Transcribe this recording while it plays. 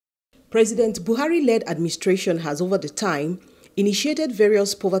President Buhari-led administration has over the time initiated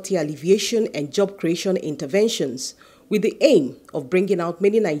various poverty alleviation and job creation interventions with the aim of bringing out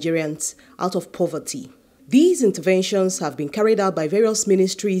many Nigerians out of poverty. These interventions have been carried out by various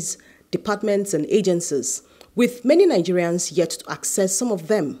ministries, departments and agencies, with many Nigerians yet to access some of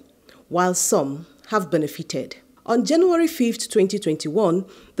them, while some have benefited. On January 5, 2021,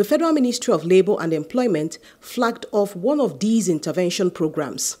 the Federal Ministry of Labour and Employment flagged off one of these intervention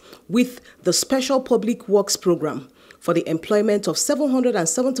programs with the Special Public Works Program for the employment of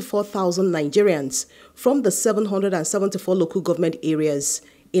 774,000 Nigerians from the 774 local government areas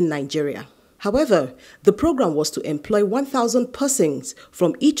in Nigeria. However, the program was to employ 1,000 persons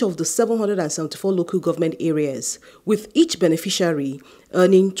from each of the 774 local government areas, with each beneficiary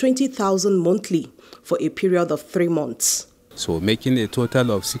earning 20,000 monthly for a period of 3 months. So making a total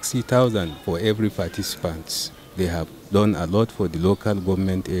of 60,000 for every participant. They have done a lot for the local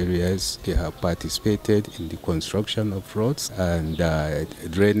government areas. They have participated in the construction of roads and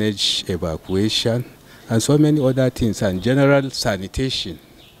drainage evacuation and so many other things, and general sanitation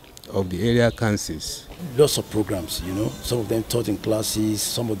of the area councils. Lots of programs, some of them taught in classes,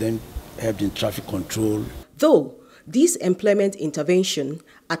 some of them helped in traffic control. Though this employment intervention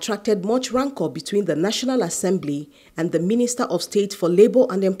attracted much rancor between the National Assembly and the Minister of State for Labour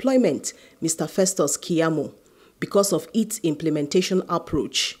and Employment, Mr. Festus Keyamo, because of its implementation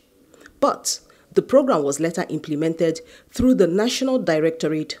approach. But the program was later implemented through the National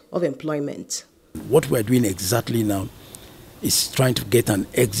Directorate of Employment. What we're doing exactly now is trying to get an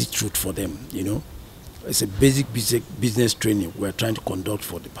exit route for them, It's a basic business training we're trying to conduct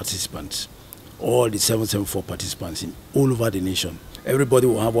for the participants, all the 774 participants all over the nation. Everybody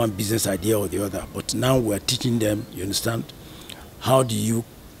will have one business idea or the other, but now we're teaching them, you understand, how do you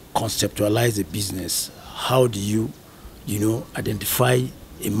conceptualize a business? How do you, identify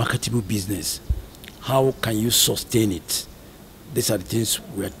a marketable business? How can you sustain it? These are the things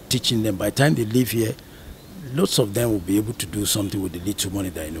we're teaching them. By the time they leave here, lots of them will be able to do something with the little money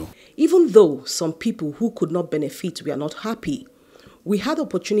that I know. Even though some people who could not benefit were not happy, we had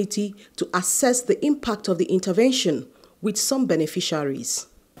opportunity to assess the impact of the intervention with some beneficiaries.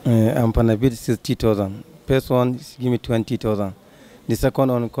 I'm going to bid 60,000. First one give me 20,000. The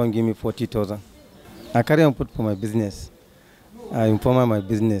second one can give me 40,000. I carry on put for my business. I inform my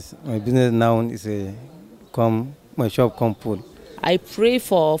business. My business now is my shop come full. I pray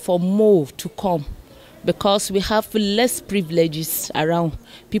for more to come, because we have less privileges around.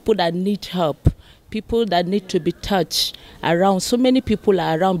 People that need help, people that need to be touched around. So many people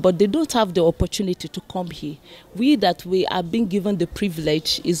are around, but they don't have the opportunity to come here. We are being given the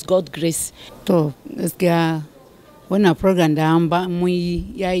privilege is God's grace. So, when a program da amba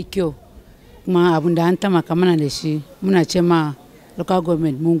mui yayi kyau, kuma abunda an tamaka mana da shi, muna ce ma local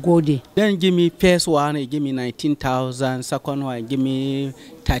government mun gode. Then give me first one, he give me 19,000. Second one, give me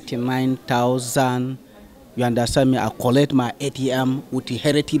 39,000. You understand me? I collect my ATM with the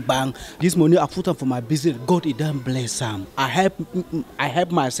Heritage Bank. This money I put on for my business. God, it done bless them. I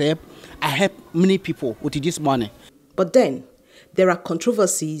help myself. I help many people with this money. But then there are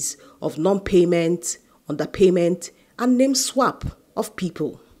controversies of non-payment, underpayment, and name swap of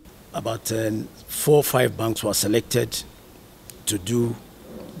people. About 4 or 5 banks were selected to do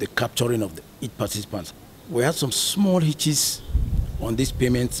the capturing of each participants. We had some small hitches on these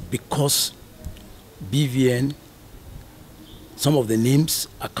payments because BVN, some of the names,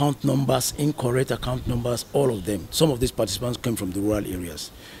 account numbers, incorrect account numbers, all of them. Some of these participants came from the rural areas.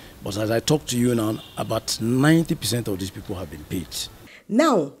 But as I talk to you now, about 90% of these people have been paid.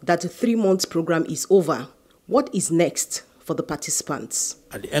 Now that the 3 months program is over, what is next for the participants?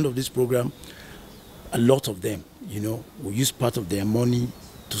 At the end of this program, a lot of them, will use part of their money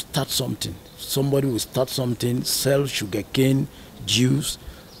to start something. Somebody will start something, sell sugarcane, juice.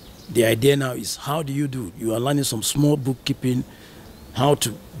 The idea now is, how do? You are learning some small bookkeeping, how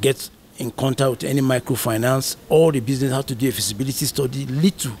to get in contact with any microfinance, all the business, how to do a feasibility study,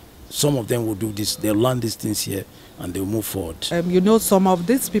 little. Some of them will do this. They'll learn these things here and they'll move forward. Some of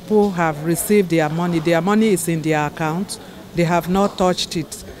these people have received their money. Their money is in their account. They have not touched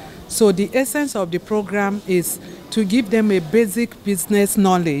it. So the essence of the program is to give them a basic business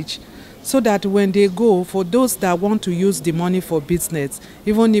knowledge, so that when they go, for those that want to use the money for business,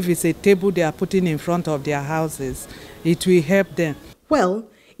 even if it's a table they are putting in front of their houses, it will help them. Well,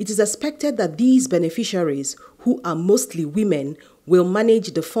 it is expected that these beneficiaries, who are mostly women, will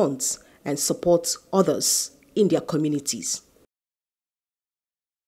manage the funds and support others in their communities.